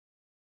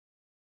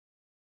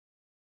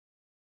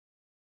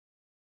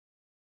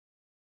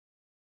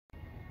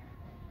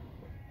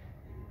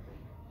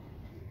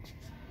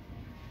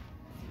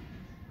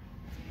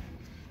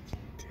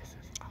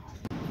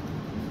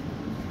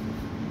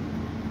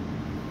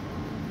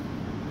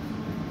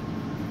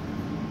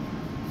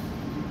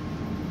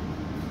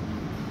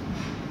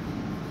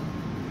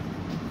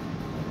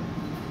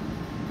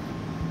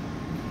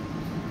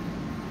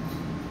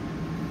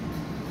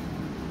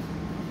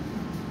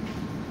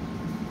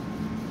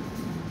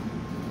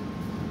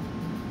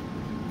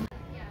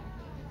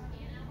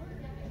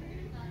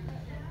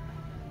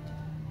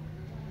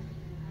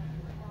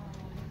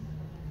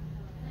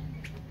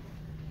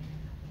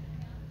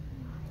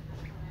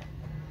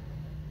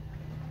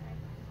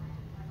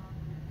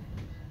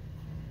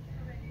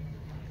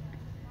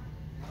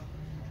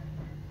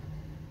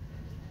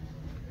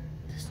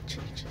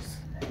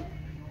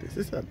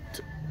Is this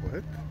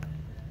what?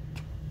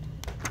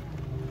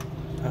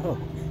 Oh.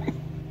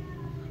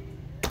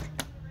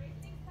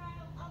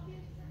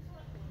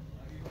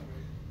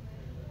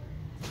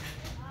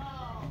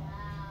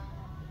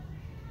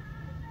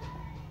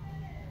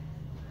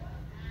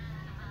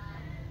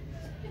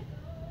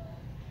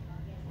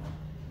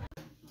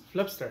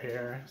 Flipster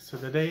here. So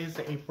today is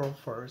April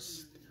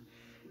 1st,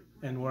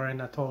 and we're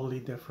in a totally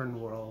different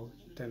world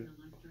than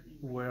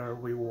where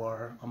we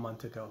were a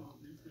month ago.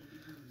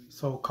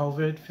 So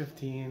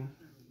COVID-19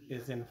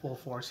 is in full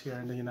force here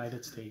in the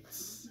United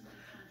States.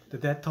 The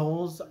death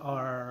tolls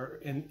are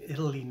in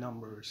Italy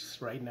numbers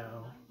right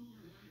now.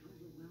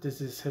 This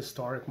is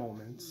historic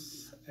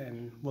moments,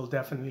 and we'll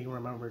definitely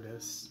remember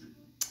this.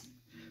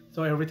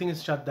 So everything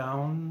is shut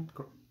down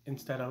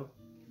instead of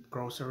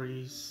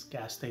groceries,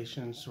 gas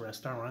stations,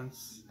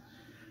 restaurants.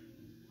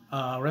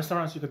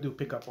 Restaurants, you could do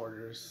pickup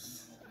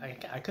orders.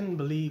 I couldn't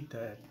believe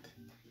that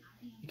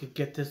it could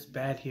get this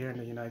bad here in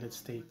the United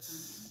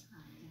States.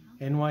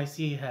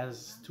 NYC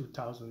has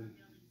 2,000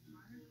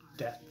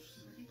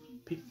 deaths,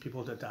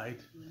 people that died.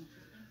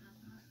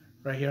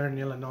 Right here in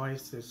Illinois,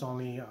 it's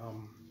only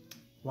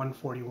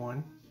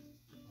 141,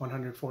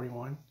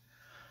 141.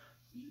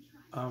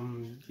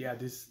 Yeah,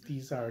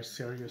 these are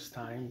serious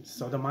times.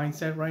 So the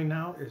mindset right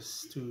now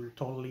is to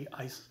totally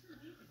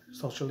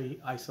socially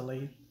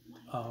isolate,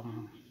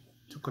 um,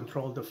 to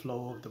control the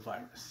flow of the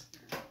virus.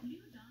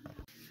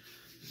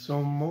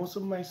 So most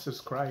of my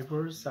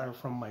subscribers are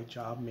from my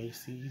job,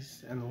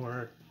 Macy's, and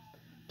we're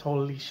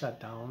totally shut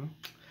down.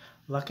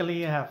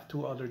 Luckily, I have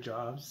two other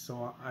jobs,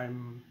 so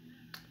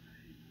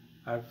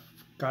I've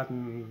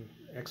gotten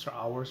extra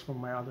hours from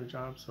my other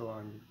job, so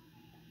I'm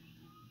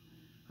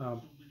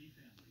um,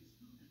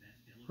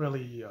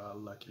 really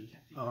lucky.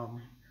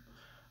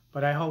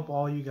 But I hope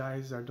all you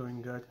guys are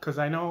doing good, because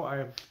I know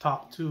I've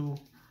talked to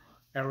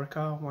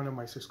Erica, one of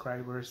my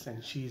subscribers,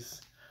 and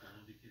she's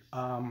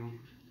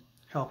um,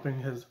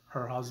 helping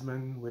her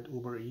husband with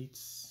Uber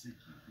Eats.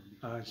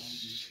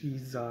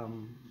 She's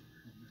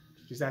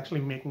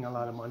actually making a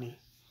lot of money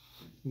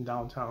in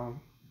downtown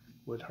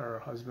with her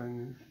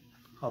husband,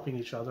 helping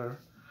each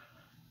other.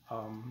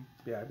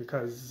 Yeah,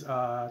 because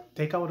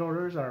takeout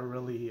orders are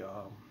really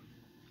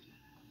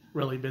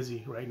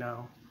busy right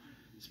now,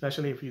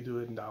 especially if you do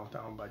it in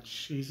downtown. But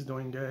she's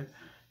doing good,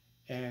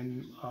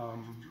 and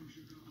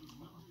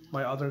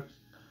my other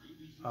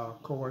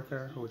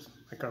coworker, who's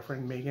my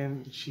girlfriend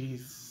Megan,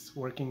 she's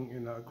working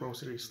in a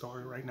grocery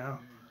store right now.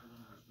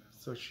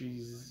 So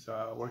she's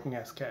working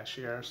as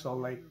cashier. So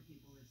like,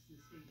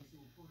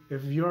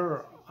 if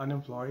you're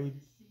unemployed,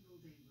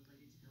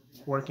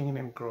 working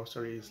in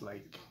grocery is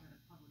like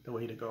the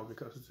way to go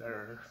because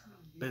they're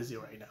busy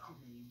right now.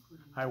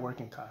 I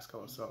work in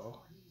Costco, so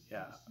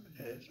yeah,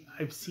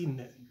 I've seen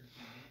it.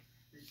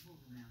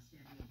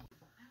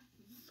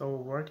 So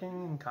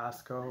working in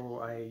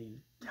Costco, I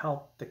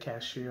help the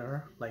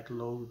cashier like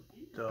load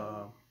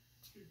the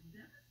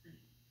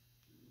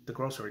the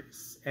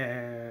groceries,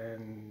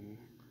 and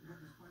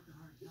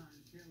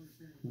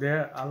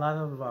there a lot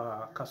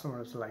of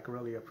customers like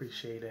really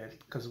appreciate it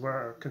because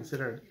we're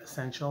considered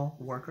essential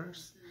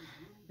workers.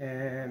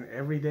 And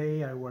every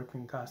day I work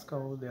in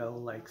Costco,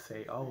 they'll like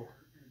say, "Oh,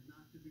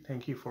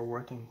 thank you for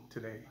working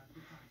today."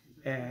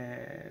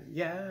 And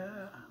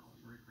yeah,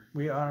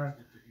 we are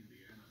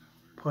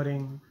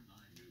putting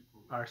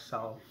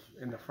ourselves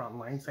in the front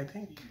lines, I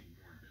think.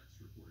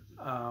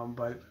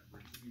 But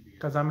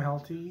because I'm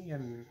healthy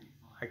and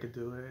I could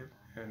do it,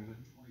 and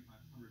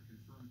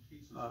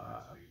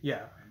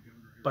yeah.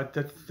 But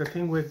the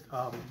thing with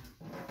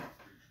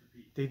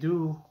they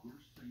do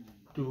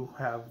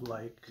have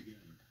like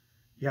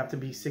you have to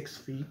be 6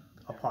 feet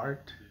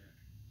apart.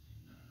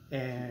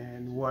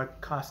 And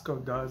what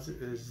Costco does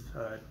is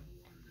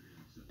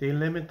they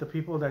limit the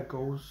people that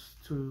goes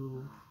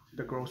to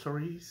the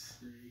groceries.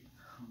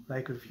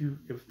 Like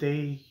if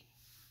they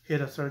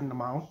hit a certain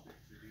amount,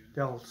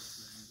 they'll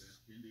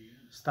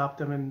stop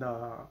them in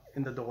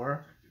the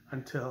door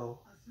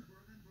until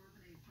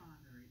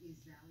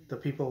the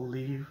people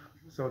leave.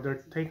 So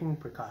they're taking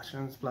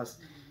precautions. Plus,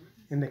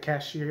 in the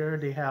cashier,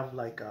 they have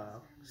like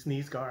a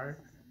sneeze guard,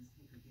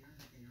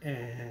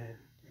 and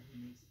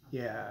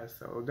yeah,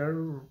 so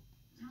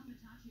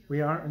we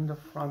are in the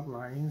front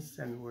lines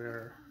and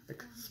we're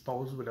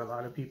exposed with a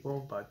lot of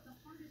people, but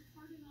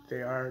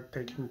they are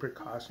taking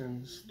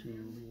precautions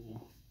to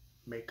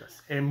make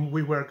us. And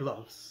we wear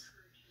gloves.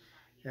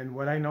 And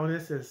what I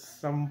noticed is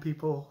some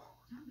people,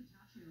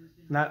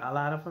 not a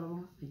lot of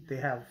them, they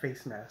have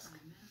face masks.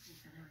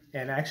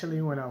 And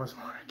actually, when I was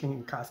working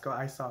in Costco,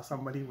 I saw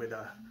somebody with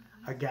a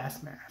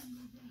gas mask.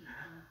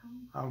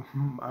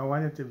 I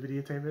wanted to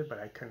videotape it, but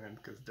I couldn't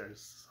because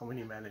there's so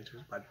many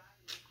managers. But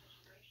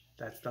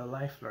that's the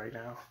life right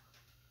now.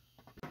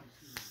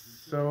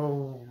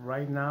 So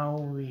right now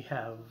we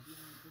have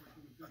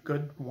a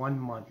good 1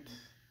 month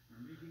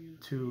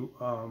to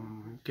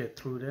get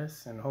through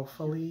this, and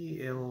hopefully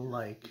it'll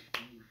like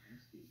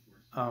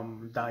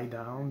die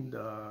down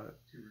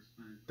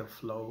the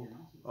flow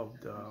of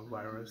the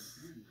virus.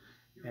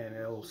 and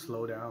it'll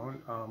slow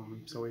down.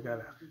 So we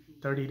got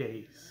 30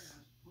 days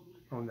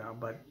from now.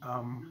 But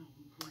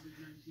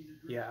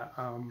yeah,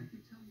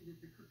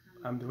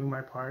 I'm doing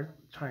my part,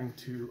 trying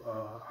to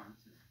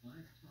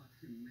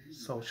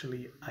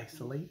socially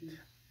isolate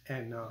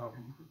and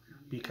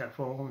be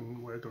careful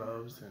and wear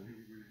gloves and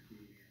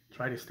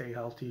try to stay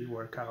healthy,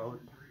 work out,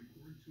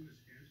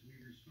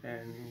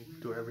 and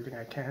do everything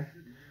I can.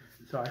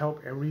 So I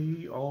hope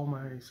all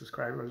my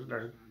subscribers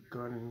are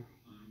good and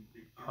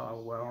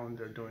well, and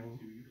they're doing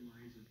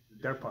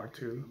their part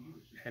too.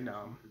 And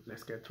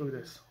let's get through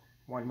this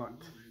 1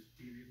 month.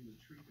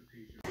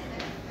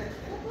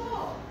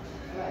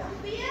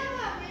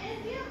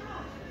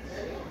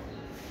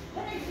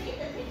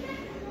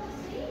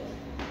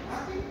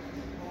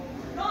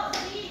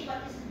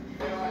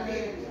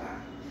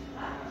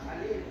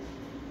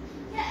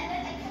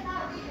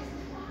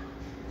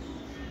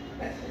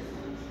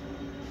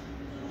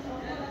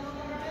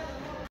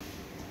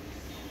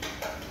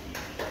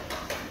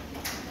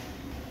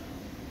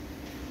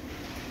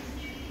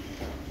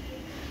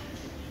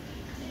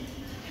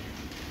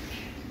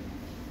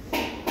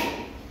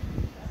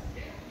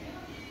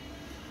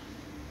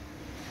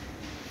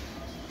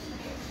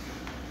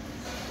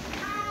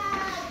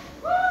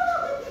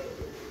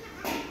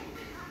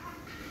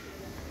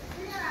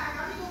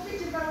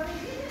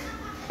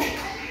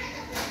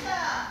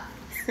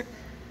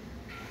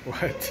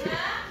 What?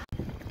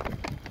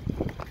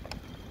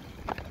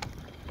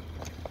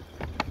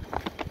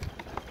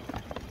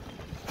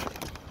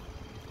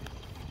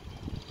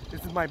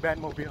 This is my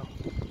Batmobile.